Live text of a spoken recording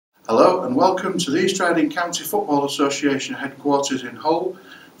Hello and welcome to the East Riding County Football Association headquarters in Hull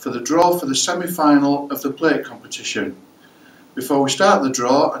for the draw for the semi-final of the plate competition. Before we start the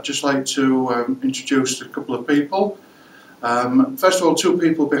draw, I'd just like to introduce a couple of people. First of all, two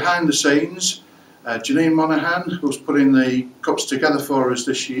people behind the scenes, Gennine Monahan, who's putting the cups together for us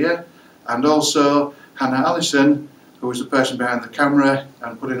this year, and also Hannah Allison, who is the person behind the camera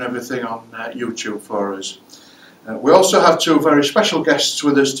and putting everything on YouTube for us. We also have two very special guests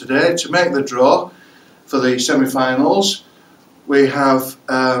with us today to make the draw for the semi-finals. We have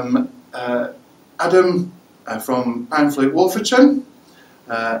Adam from Pinefleet Wolferton.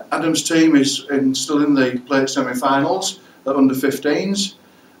 Adam's team is still in the plate semi-finals at under-15s.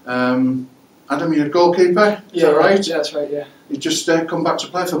 Adam, you're a goalkeeper, is that right? Yeah, that's right, yeah. You just come back to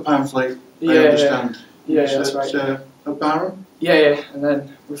play for Pinefleet, yeah, I understand. Yeah, that's right. At Barrett? Yeah, and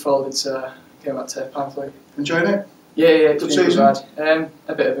then we folded to came back to Pinefleet. Enjoying it? Yeah, good season?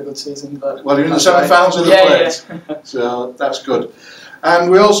 A bit of a good season, but... Well, you're in the semi-finals of the plate, so that's good.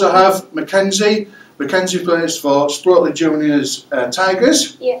 And we also have McKenzie. McKenzie plays for Sprotely Juniors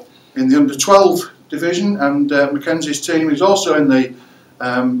Tigers in the under-12 division, and McKenzie's team is also in the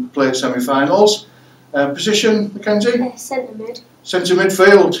plate semi-finals. Position, McKenzie? Centre mid. Centre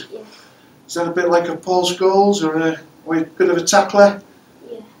midfield. Yeah. Is that a bit like a Paul Scholes or a bit of a tackler?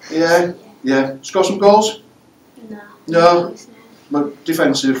 Yeah. Yeah. Score some goals? No. But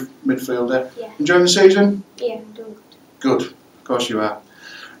defensive midfielder. Yeah. Enjoying the season? Yeah, I'm doing good. Good, of course you are.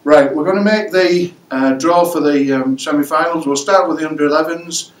 Right, we're going to make the draw for the semi-finals. We'll start with the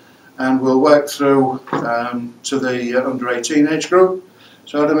under-11s and we'll work through to the under-18 age group.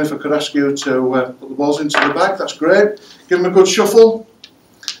 So Adam, if I could ask you to put the balls into the bag, that's great. Give them a good shuffle.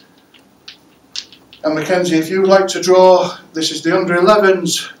 And McKenzie, if you'd like to draw, this is the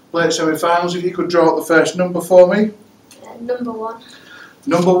under-11s plate semi-finals, if you could draw out the first number for me. Number 1.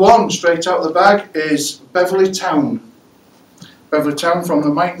 Number 1, straight out of the bag, is Beverley Town. Beverley Town from the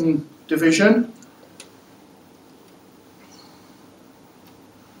Mighton division.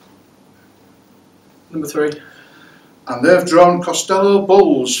 Number 3. And they've drawn Costello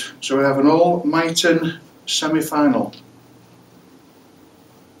Bulls, so we have an all Mighton semi-final.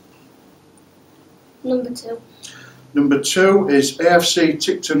 Number 2. Number 2 is AFC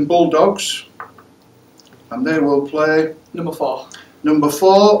Ticton Bulldogs, and they will play Number 4. Number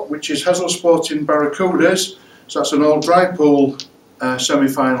 4, which is Hessel Sporting Barracudas, so that's an all dry pool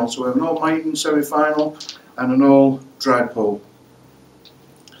semi-final. So we have an all Mighton semi-final and an all dry pool.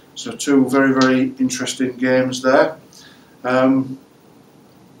 So two very, very interesting games there. I'll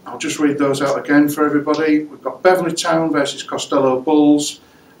just read those out again for everybody. We've got Beverley Town versus Costello Bulls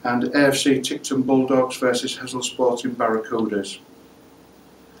and AFC Ticton Bulldogs versus Hessel Sporting Barracudas.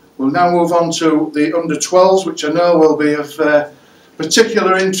 We'll now move on to the under-12s, which I know will be of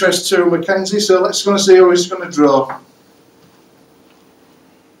particular interest to McKenzie, so let's go and see who he's going to draw.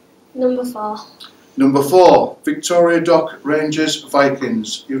 Number 4. Number 4, Victoria Dock Rangers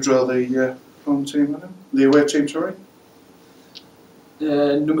Vikings. You draw the home team, Adam? The away team, sorry?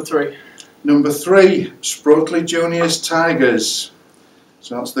 Number 3. Number 3, Sprotely Juniors Tigers.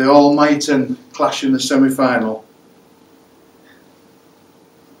 So that's the all Mighton clash in the semi-final.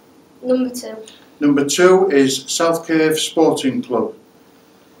 Number 2. Number 2 is South Cave Sporting Club.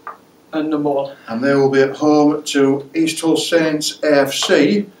 And number 1. And they will be at home to East Hull Saints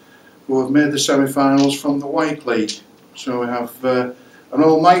AFC, who have made the semi-finals from the White League. So we have an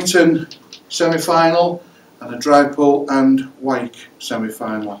all Mighton semi-final and a dry pool and Wyke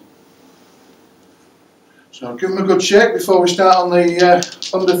semi-final. So give them a good shake before we start on the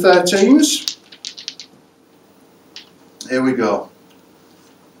under-13s. Here we go.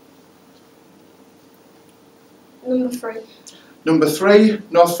 Number 3. Number 3,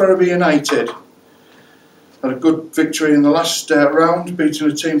 North Ferriby United. Had a good victory in the last round,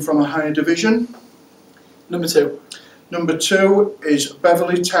 beating a team from a higher division. Number 2. Number 2 is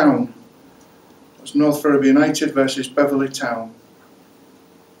Beverley Town. That's North Ferriby United versus Beverley Town.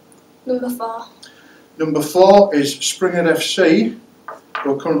 Number 4. Number 4 is Springhead FC,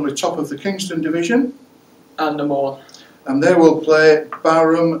 who are currently top of the Kingston division. And number 1. And they will play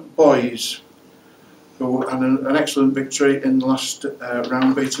Barham Boys, who had an excellent victory in the last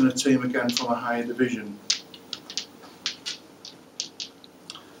round, beating a team again from a higher division.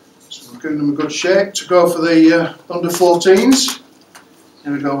 So we're giving them a good shake to go for the under-14s.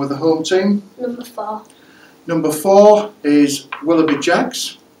 Here we go with the home team. Number 4. Number 4 is Willoughby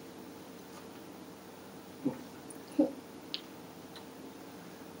Jacks.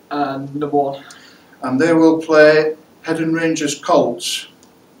 And number 1. And they will play Headon Rangers Colts.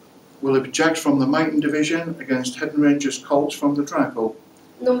 Willoughby Jacks from the Mighton division against Headon Rangers Colts from the Drypool.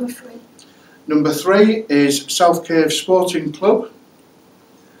 Number 3. Number 3 is South Cave Sporting Club.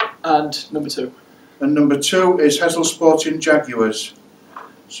 And number 2. And number 2 is Hessel Sporting Jaguars.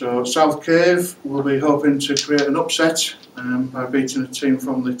 So South Cave will be hoping to create an upset by beating a team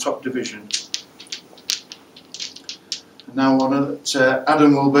from the top division. And now one that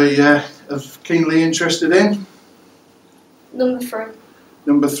Adam will be keenly interested in. Number 3.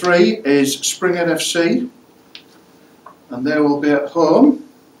 Number 3 is Springhead FC, and they will be at home.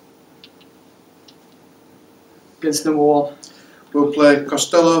 Against number 1. We'll play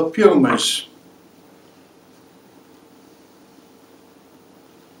Costello Pumas.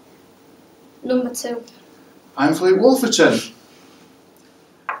 Number 2. Ainfleet Wolferton,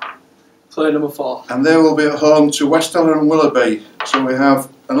 Play number 4. and they will be at home to West Eller and Willoughby. So we have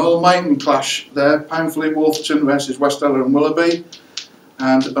an all-Mighton clash there, Ainfleet Wolferton versus West Eller and Willoughby,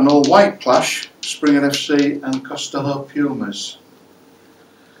 and an all-white clash, Springhead FC and Costello Pumas.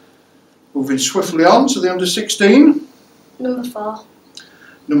 Moving swiftly on to the under-16. Number 4.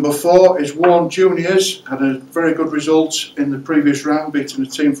 Number 4 is Warren Juniors, had a very good result in the previous round, beating a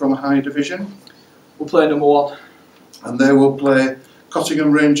team from a higher division. We'll play number 1. And they will play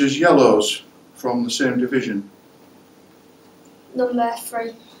Cottingham Rangers Yellows from the same division. Number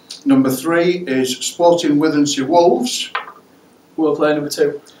 3. Number 3 is Sporting Withensea Wolves, We'll play number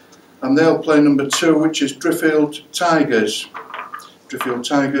 2. and they'll play number 2, which is Driffield Tigers. Driffield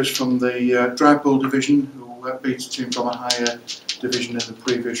Tigers from the Dragbull division, who beat a team from a higher division in the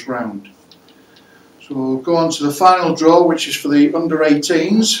previous round. So we'll go on to the final draw, which is for the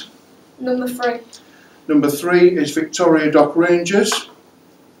under-18s. Number 3. Number 3 is Victoria Dock Rangers,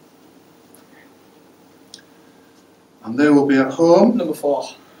 and they will be at home Number 4.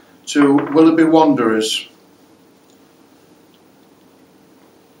 to Willoughby Wanderers.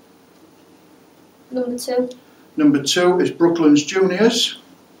 Number 2. Number 2 is Brooklands Juniors,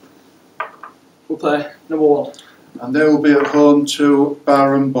 We'll play number 1. and they will be at home to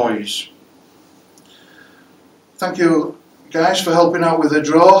Barham Boys. Thank you guys for helping out with the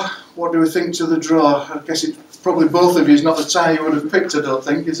draw. What do we think to the draw? I guess it's probably both of you, is not the tie you would have picked, I don't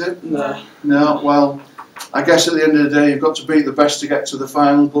think, is it? No. No, well, I guess at the end of the day you've got to beat the best to get to the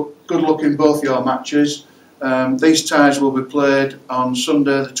final, but good luck in both your matches. These ties will be played on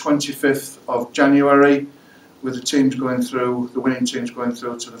Sunday the 25th of January, with the teams going through, the winning teams going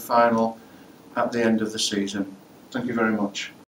through to the final at the end of the season. Thank you very much.